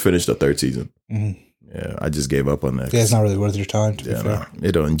still haven't finished the 3rd season. Yeah, I just gave up on that. Yeah, it's not really worth your time, to be fair. No,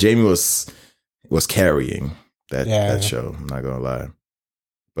 it don't. Jamie was carrying that show. I'm not gonna lie.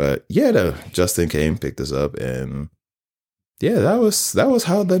 But yeah, Justin came, picked us up, and yeah, that was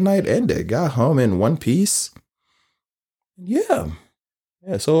how the night ended. Got home in one piece. Yeah.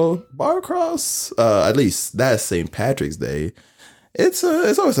 So bar cross, at least that's St. Patrick's Day. It's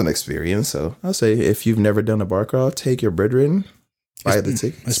always an experience. So I'll say if you've never done a bar crawl, take your brethren. Buy the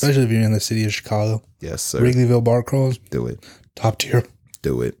tickets. Especially if you're in the city of Chicago. Yes, sir. Wrigleyville bar crawls. Do it. Top tier.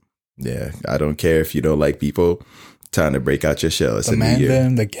 Do it. Yeah. I don't care if you don't like people. Time to break out your shell. It's the man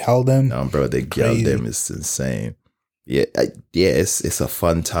them, the gal them. No, bro, the gal them is insane. Yeah. It's a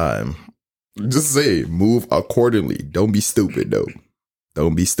fun time. Just say, move accordingly. Don't be stupid, though.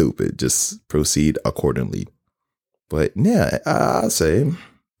 Don't be stupid. Just proceed accordingly. But yeah, I'll say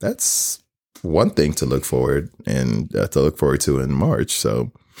that's one thing to look forward to in March.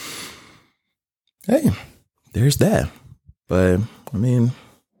 So, hey, there's that. But I mean,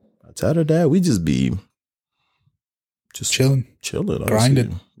 outside of that, we just be chilling,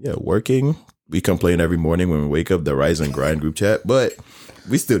 grinding. Yeah, working. We complain every morning when we wake up, the Rise and Grind group chat, but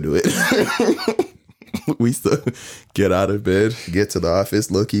we still do it. We still get out of bed, get to the office,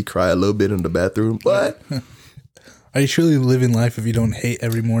 low-key cry a little bit in the bathroom, but Are you truly living life if you don't hate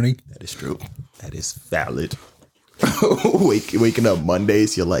every morning? That is true. That is valid. Waking up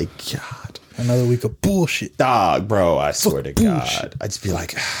Mondays, you're like, God. Another week of bullshit. Dog, bro, I swear to bullshit. God. I just be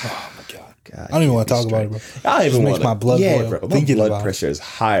like, Oh my God. God, I don't even want to talk about it, bro. I don't even makes want my blood boil. bro. My Thinking blood about pressure is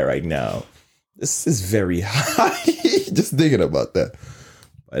high right now. This is very high. Just thinking about that.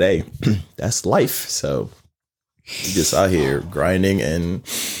 But hey, that's life. So we just out here grinding and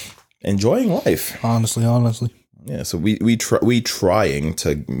enjoying life. Honestly. Yeah. So we trying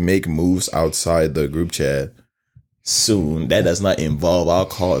to make moves outside the group chat soon. That does not involve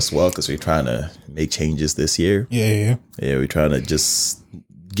alcohol as well, because we're trying to make changes this year. Yeah. We're trying to just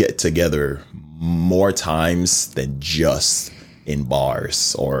get together more times than just in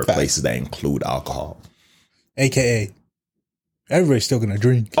bars or places that include alcohol. AKA, everybody's still going to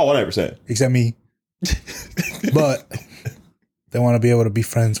drink. Oh, 100%. Except me. But they want to be able to be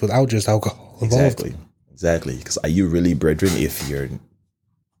friends without just alcohol involved. Exactly. Because are you really brethren if you're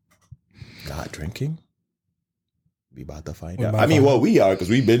not drinking? We about to find out. I mean, well, we are, because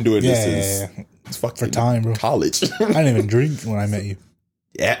we've been doing this since fucking for time, bro. College. I didn't even drink when I met you.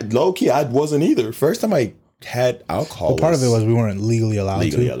 Yeah, low key, I wasn't either. First time I had alcohol. Well, part of it was we weren't legally allowed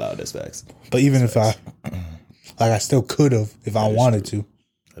that's facts. But even if I still could have if I wanted to.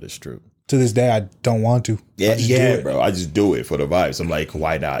 That is true. To this day, I don't want to. Yeah, bro. I just do it for the vibes. I'm like,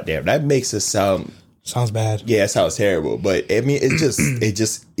 why not? Damn, that makes it sounds bad. Yeah, it sounds terrible. But I mean, it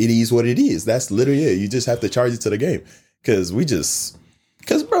is what it is. That's literally it. You just have to charge it to the game. Because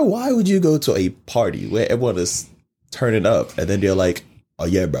bro, why would you go to a party where everyone is turning up and then they're like, oh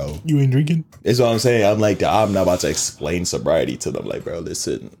yeah, bro, you ain't drinking? That's what I'm saying. I'm like, I'm not about to explain sobriety to them. Like, bro,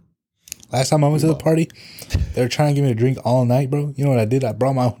 listen. Last time I went to the party, they were trying to give me a drink all night, bro. You know what I did? I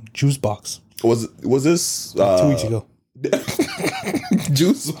brought my own juice box. Was this 2 weeks ago?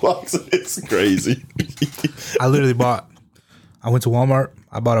 Juice box is crazy. I went to Walmart.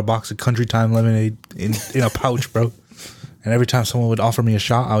 I bought a box of Country Time lemonade in a pouch, bro. And every time someone would offer me a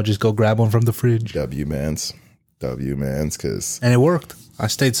shot, I would just go grab one from the fridge. W-mans, because... And it worked. I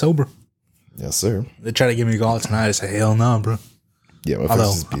stayed sober. Yes, sir. They tried to get me to go out tonight. I said, hell no, bro. Yeah, my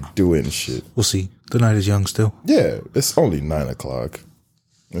friends just be doing shit. We'll see. The night is young still. Yeah, it's only 9 o'clock.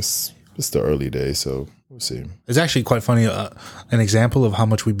 It's the early day, so we'll see. It's actually quite funny. An example of how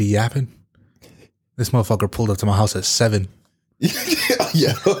much we be yapping. This motherfucker pulled up to my house at 7.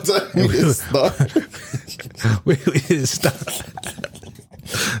 Yeah, we didn't start. we didn't start.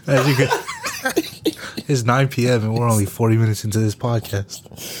 As you can, it's 9 p.m. and we're only 40 minutes into this podcast.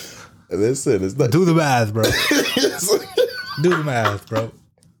 Listen, it's not. Do the math, bro. Do the math, bro.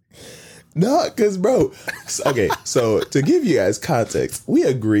 No, because, bro. Okay, so to give you guys context, we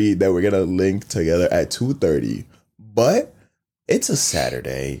agreed that we're going to link together at 2:30, but it's a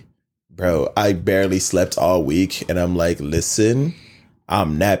Saturday. Bro, I barely slept all week, and I'm like, listen,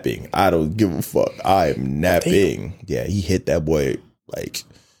 I'm napping. I don't give a fuck. I am napping. Yeah, he hit that boy. Like,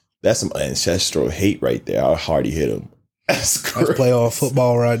 that's some ancestral hate right there. How hard he hit him. That's playoff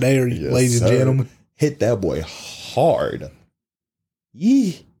football right there, yes, ladies and gentlemen. Hit that boy hard.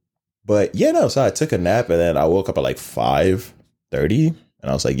 Yee. But, yeah, no, so I took a nap, and then I woke up at like 5:30, and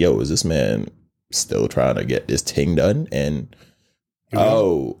I was like, yo, is this man still trying to get this thing done? And they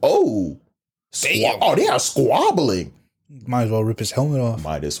are squabbling. Might as well rip his helmet off.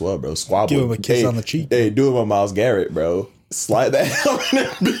 Might as well, bro. Squabbling. Give him a kiss on the cheek. Hey, do him a Myles Garrett, bro. Slide that helmet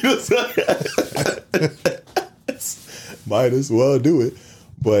and beat us. Might as well do it.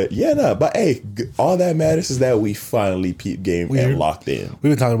 But yeah, no. But hey, all that matters is that we finally peeped game and locked in.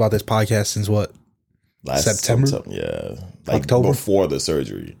 We've been talking about this podcast since what? September? Yeah. Like October? Before the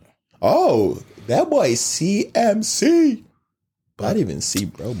surgery. Oh, that boy CMC. But I didn't even see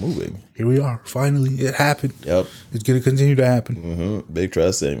bro moving. Here we are. Finally, it happened. Yep. It's going to continue to happen. Mm-hmm. Big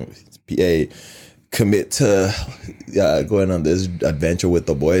trust and PA commit to going on this adventure with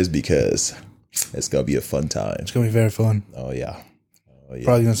the boys because it's going to be a fun time. It's going to be very fun. Oh, yeah.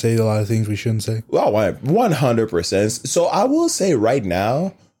 Probably going to say a lot of things we shouldn't say. Well, 100%. So I will say right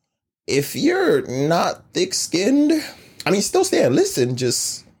now, if you're not thick-skinned, I mean, still stay and listen.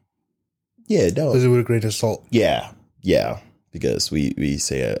 Just, don't. Visit with a grain of salt. Yeah. Because we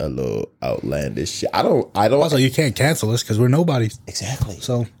say a little outlandish shit. I don't. Also, you can't cancel us because we're nobodies. Exactly.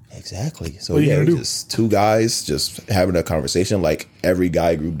 So We're just two guys just having a conversation like every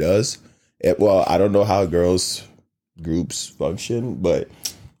guy group does. Well, I don't know how girls groups function, but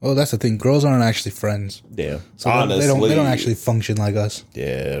that's the thing. Girls aren't actually friends. Yeah. So honestly, they don't actually function like us.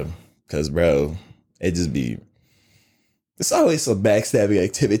 Yeah. Because bro, it's always some backstabbing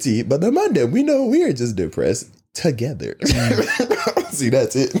activity. But the Monday, we know we are just depressed together. See,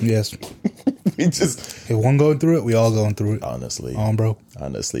 that's it. Yes. we just If one going through it, we all going through it. honestly, Bro.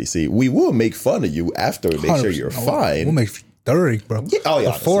 honestly. See, we will make fun of you after we make sure you're 100%. fine. We'll make during, bro. Yeah, oh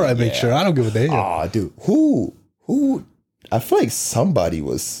yeah. Before honestly, I make sure, I don't give a damn. Ah, dude, who? I feel like somebody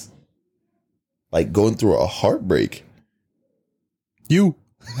was like going through a heartbreak. You.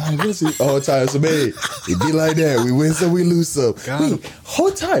 Whole time, so man, it be like that. We win some, we lose some. Got Wait, whole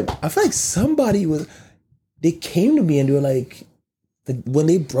time, I feel like somebody was. They came to me and they were like, when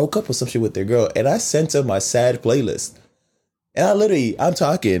they broke up or some shit with their girl, and I sent them my sad playlist. And I'm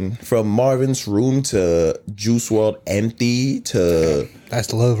talking from Marvin's Room to Juice WRLD Empty to. That's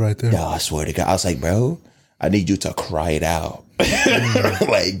the love right there. No, I swear to God, I was like, bro, I need you to cry it out,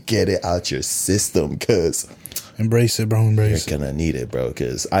 like get it out your system, cause. Embrace it, bro. Embrace You're gonna need it, bro,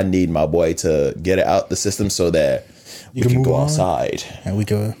 because I need my boy to get it out the system so that we can go outside. And we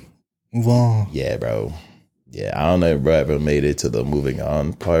can move on. Yeah, bro. Yeah, I don't know if bro ever made it to the moving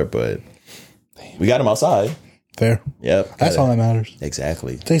on part, but we got him outside. Fair. Yep. That's all that matters.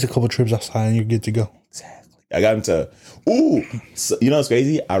 Exactly. Takes a couple trips outside and you're good to go. Exactly. I got him to, so, you know what's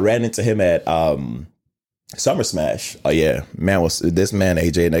crazy? I ran into him at Summer Smash. Oh yeah, this man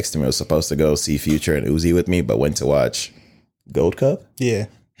AJ next to me was supposed to go see Future and Uzi with me, but went to watch Gold Cup. Yeah,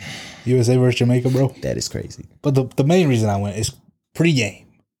 USA versus Jamaica, bro. That is crazy. But the main reason I went is pre-game.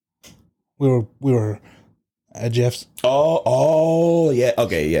 We were at Jeff's. Oh yeah.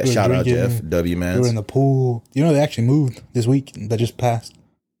 Okay, yeah. Shout out drinking. Jeff W man. We were in the pool. You know they actually moved this week. That just passed.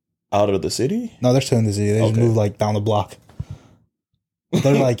 Out of the city? No, they're still in the city. They just moved like down the block.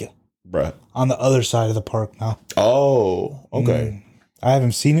 They're like Bruh. on the other side of the park now. Oh, okay. I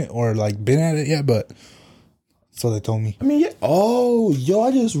haven't seen it or like been at it yet, but that's what they told me. I mean, yeah. Oh, yo,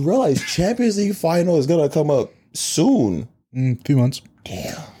 I just realized Champions League final is gonna come up soon. A few months.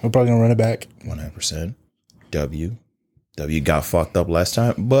 Damn. We're probably gonna run it back. 100%. W got fucked up last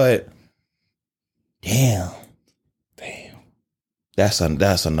time, but damn.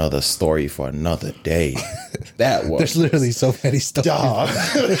 That's another story for another day. That was. There's literally so many stories. Dog.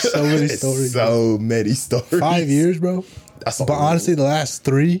 There's so many stories. So many stories. 5 years, bro. That's but honestly, the last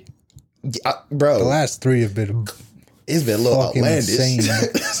three, bro. The last three have been. It's been a little fucking outlandish.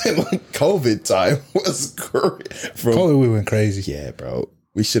 insane. Like COVID time was great. COVID, we went crazy. Yeah, bro.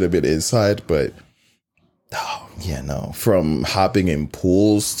 We should have been inside, but no. From hopping in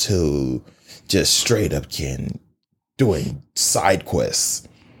pools to just straight up doing side quests.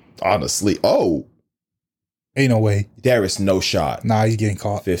 Honestly, Ain't no way. there is no shot. Nah, he's getting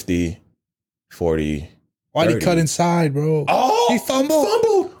caught. 50, 40. Why'd he 30. cut inside, bro? Oh, He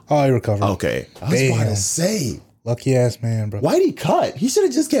fumbled. Oh, he recovered. Okay, I was about to say, Lucky ass man, bro. why'd he cut? He should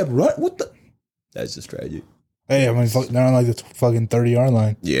have just kept running. What the? That's just tragic. Hey, I mean, they're on like the fucking 30-yard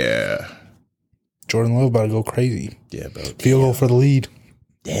line. Yeah. Jordan Love about to go crazy. Yeah, bro. Field goal for the lead.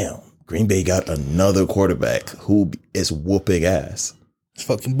 Damn. Green Bay got another quarterback who is whooping ass. It's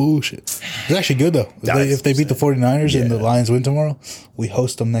fucking bullshit. It's actually good, though. If they beat the 49ers and the Lions win tomorrow, we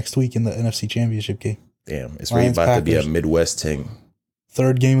host them next week in the NFC Championship game. Damn. It's really about to be a Midwest thing.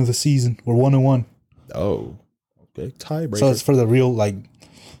 Third game of the season. We're 1-1. Oh. Okay. Tiebreaker. So it's for the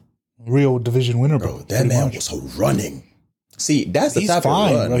real division winner, bro. That man was running. See, that's the He's type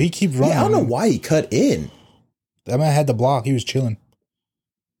fine, of run. bro. He keeps running. Yeah, I don't know why he cut in. That man had the block. He was chilling.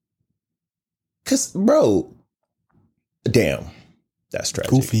 Cause, bro, damn, that's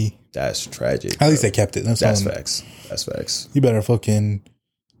tragic. Goofy. That's tragic. At least they kept it. That's facts. That's facts. You better fucking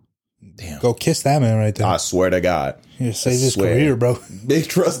go kiss that man right there. I swear to God. You save his career, bro. Big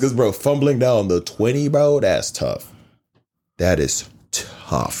trust, cause bro, fumbling down the 20, bro, that's tough. That is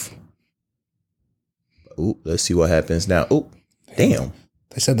tough. Ooh, let's see what happens now. Ooh, damn.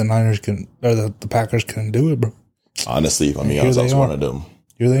 They said the Niners couldn't, or the Packers couldn't do it, bro. Honestly, if I'm being honest, I was one of them.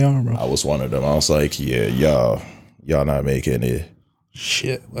 Here they are, bro. I was one of them. I was like, yeah, y'all not making it.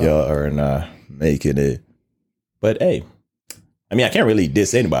 Shit. Well, Y'all are not making it. But hey, I mean, I can't really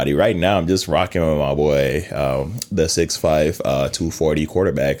diss anybody. Right now, I'm just rocking with my boy, the 6'5", 240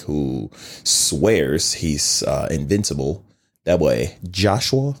 quarterback who swears he's invincible. That boy,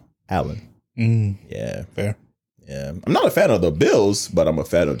 Joshua Allen. Yeah. Fair. Yeah. I'm not a fan of the Bills, but I'm a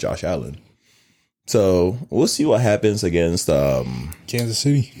fan of Josh Allen. So we'll see what happens against Kansas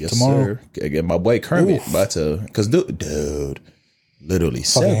City tomorrow. Sir. Again, my boy Kermit about to, because dude, literally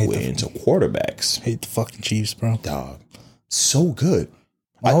segue into quarterbacks. Hate the fucking Chiefs, bro. Dog, so good.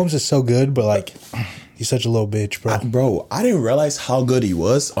 Mahomes is so good, but like he's such a little bitch, bro. I didn't realize how good he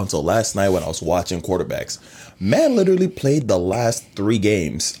was until last night when I was watching quarterbacks. Man literally played the last 3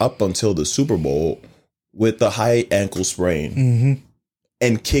 games up until the Super Bowl with the high ankle sprain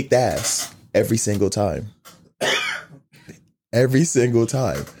and kicked ass every single time. Every single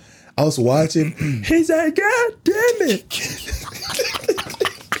time. I was watching. He's like, God damn it.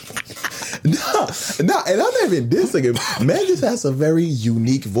 No, and I'm not even dissing him. Man just has a very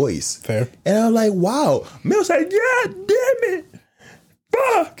unique voice. Fair. And I'm like, wow. Man was like, God damn it.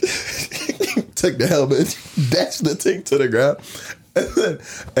 Fuck. Took the helmet, dashed the thing to the ground. And then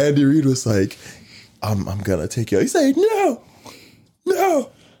Andy Reid was like, I'm gonna take you. He said, no,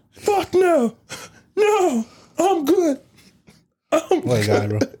 fuck no, I'm good. What a guy,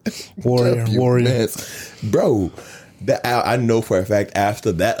 bro. Warrior. Man. Bro, that I know for a fact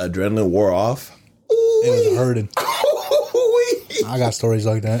after that adrenaline wore off, it was hurting. I got stories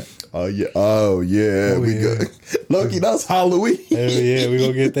like that. Oh yeah, we good. Loki, that's Halloween. Yeah, we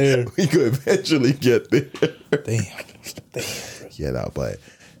gonna get there. We could eventually get there. Damn. Yeah, no, but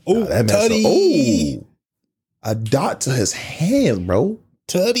that Tutty. A dot to his hand, bro.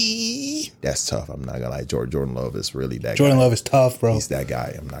 Tutty. That's tough. I'm not gonna lie. Jordan Love is really that. Jordan guy. Love is tough, bro. He's that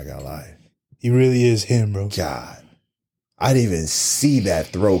guy. I'm not gonna lie. He really is him, bro. God, I didn't even see that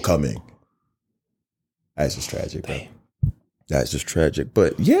throw coming. That's just tragic, bro. That's just tragic.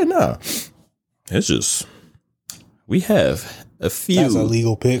 But yeah, no. It's just we have a few. That's a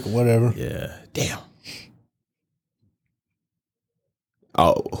legal pick, whatever. Yeah. Damn.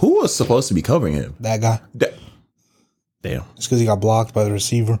 Oh, who was supposed to be covering him? That guy. Damn. It's because he got blocked by the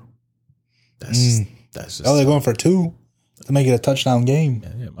receiver. That's just. Oh, they're going for 2 to make it a touchdown game.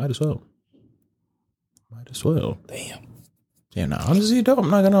 Yeah, might as well. Damn. Yeah, no, honestly, though, I'm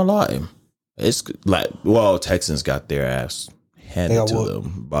not gonna lie. It's like, well, Texans got their ass handed to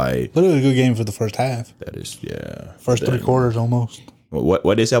them by. But it was a good game for the first half. That is, yeah. First 3 quarters almost.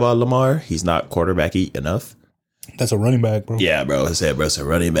 What they say about Lamar? He's not quarterbacky enough. That's a running back, bro. Yeah, bro. I said, bro, it's a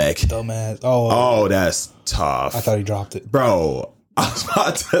running back. Dumbass. Oh, that's tough. I thought he dropped it. Bro, I was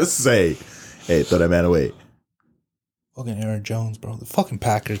about to say, hey, throw that man away. Fucking Aaron Jones, bro. The fucking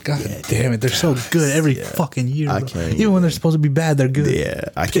Packers. God damn it. They're so good every fucking year. Bro. Even when they're supposed to be bad, they're good. Yeah,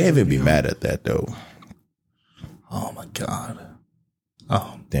 I can't even be mad at that, though. Oh, my God.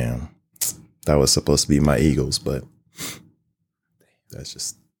 Oh, damn. That was supposed to be my Eagles, but that's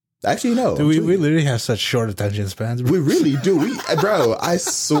just. Actually, no. Dude, we literally have such short attention spans. Bro. We really do. Bro, I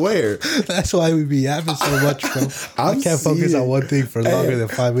swear. That's why we be yapping so much, bro. I can't focus on one thing for longer than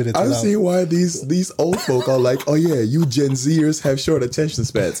 5 minutes. I'm seeing why these old folk are like, oh yeah, you Gen Zers have short attention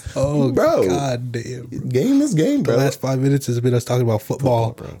spans. Oh, bro. God damn. Bro. Game is game, bro. The last 5 minutes has been us talking about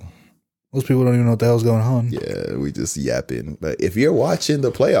football, bro. Most people don't even know what the hell's going on. Yeah, we just yapping. But if you're watching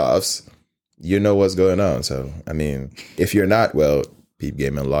the playoffs, you know what's going on. So, I mean, if you're not, well, Peep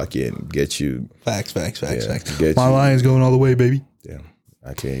Game and lock in, get you. Facts. My Lions going all the way, baby. Damn,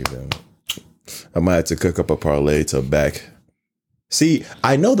 I can't even. I might have to cook up a parlay to back. See,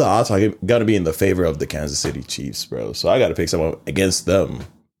 I know the odds are going to be in the favor of the Kansas City Chiefs, bro. So I got to pick someone against them.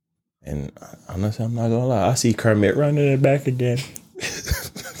 And honestly, I'm not going to lie. I see Kermit running it back again.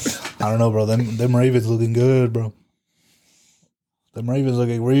 I don't know, bro. Them Ravens looking good, bro. Them Ravens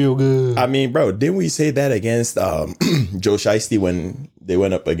looking real good. I mean, bro, didn't we say that against Joe Shiesty when they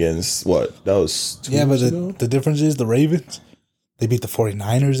went up against what? That was 2 years ago? The difference is the Ravens, they beat the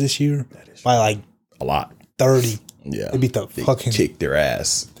 49ers this year by like a lot. 30. Yeah. They beat fucking kicked their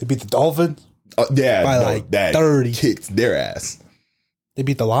ass. They beat the Dolphins by like 30. Kicked their ass. They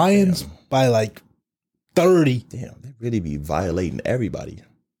beat the Lions by like 30. Damn, they really be violating everybody.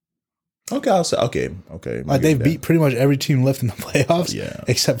 Okay, I'll say okay. Like they've beat pretty much every team left in the playoffs,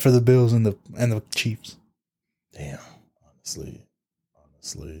 except for the Bills and the Chiefs. Damn, honestly.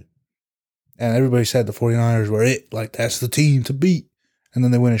 And everybody said the 49ers were it. Like that's the team to beat, and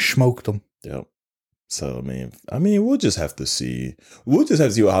then they went and smoked them. Yep. So I mean, we'll just have to see. We'll just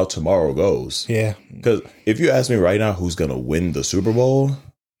have to see how tomorrow goes. Yeah. Because if you ask me right now, who's gonna win the Super Bowl,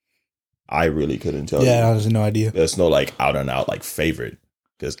 I really couldn't tell you. Yeah, I have no idea. There's no like out and out like favorite.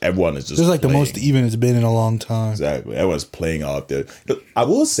 Because everyone is just this is like the most even it's been in a long time. Exactly. Everyone's playing out there. I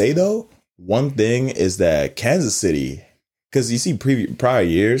will say, though, one thing is that Kansas City, because you see prior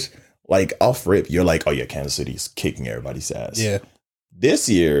years, like off rip, you're like, oh, yeah, Kansas City's kicking everybody's ass. Yeah. This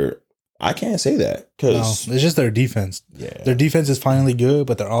year, I can't say that. Because it's just their defense. Yeah. Their defense is finally good,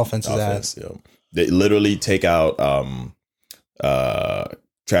 but their offense is ass. Yeah. They literally take out Travis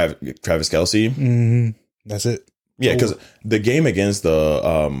Kelce. Mm-hmm. That's it. Yeah, because the game against the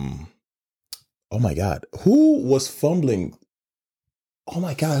oh my God, who was fumbling? Oh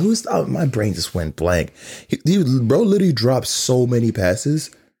my God, who's my brain just went blank. Bro literally dropped so many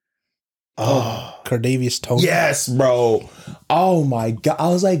passes. Cardavius Tony. Yes, bro. Oh my God, I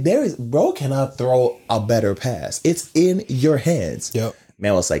was like, bro cannot throw a better pass. It's in your hands. Yep.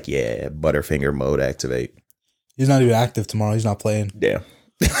 Man was like, yeah, Butterfinger mode activate. He's not even active tomorrow. He's not playing. Yeah.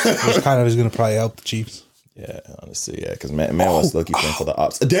 which kind of is going to probably help the Chiefs. Yeah, honestly, yeah, because man was lucky for the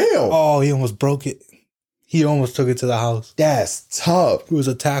ops. Damn! Oh, he almost broke it. He almost took it to the house. That's tough. He was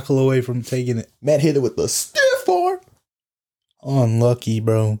a tackle away from taking it. Man hit it with the stiff arm. Unlucky,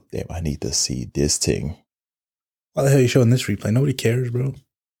 bro. Damn, I need to see this thing. Why the hell are you showing this replay? Nobody cares, bro.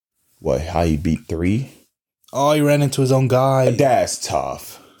 What? How he beat 3? Oh, he ran into his own guy. That's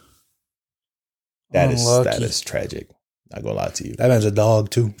tough. That Unlucky. is tragic. Not gonna lie to you. That man's a dog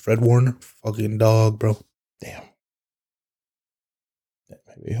too. Fred Warner, fucking dog, bro. Damn.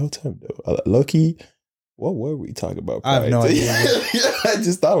 Wait, hold time though. Lucky. What were we talking about? I have no idea. Yeah, I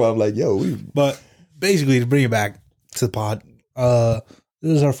just thought about it. I'm like, yo, But basically, to bring it back to the pod,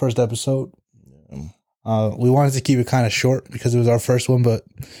 this is our first episode. We wanted to keep it kind of short because it was our first one, but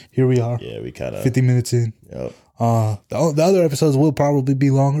here we are. Yeah, we kind of 50 minutes in. Yep. The other episodes will probably be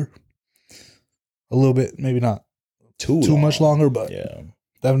longer. A little bit, maybe not too much longer, but yeah,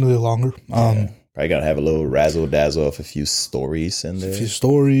 definitely longer. Probably gotta have a little razzle dazzle of a few stories in there. A few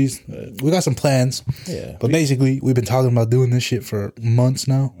stories. We got some plans. Yeah. But basically, we've been talking about doing this shit for months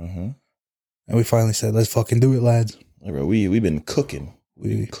now. Mm-hmm. And we finally said, let's fucking do it, lads. Hey, bro, we've been cooking.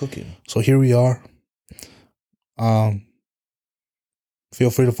 We've been cooking. So here we are. Feel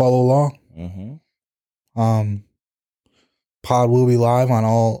free to follow along. Mm-hmm. Pod will be live on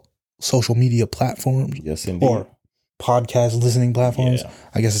all social media platforms. Yes, indeed. Or podcast listening platforms. Yeah.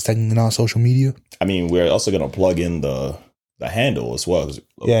 I guess it's technically not social media. I mean, we're also gonna plug in the handle as well.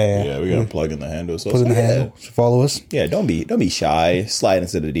 Yeah. We're gonna plug in the handle. So Put in the handle. Follow us. Yeah, don't be shy. Slide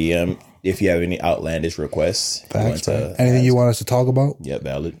into the DM if you have any outlandish requests. Facts, anything you want us to talk about? Yeah,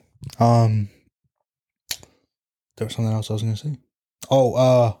 valid. There was something else I was gonna say.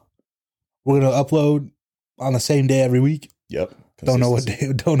 We're gonna upload on the same day every week. Yep. Don't know what day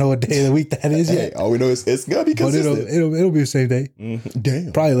of the week that is yet. All we know is it's gonna be consistent. But it'll be the same day.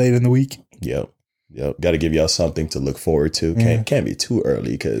 Damn. Probably late in the week. Yep. Got to give y'all something to look forward to. Can't be too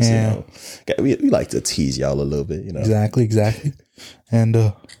early because you know we like to tease y'all a little bit. You know. Exactly. And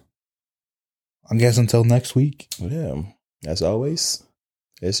I guess until next week. Yeah. As always,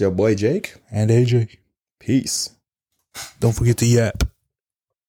 it's your boy Jake and AJ. Peace. Don't forget to yap.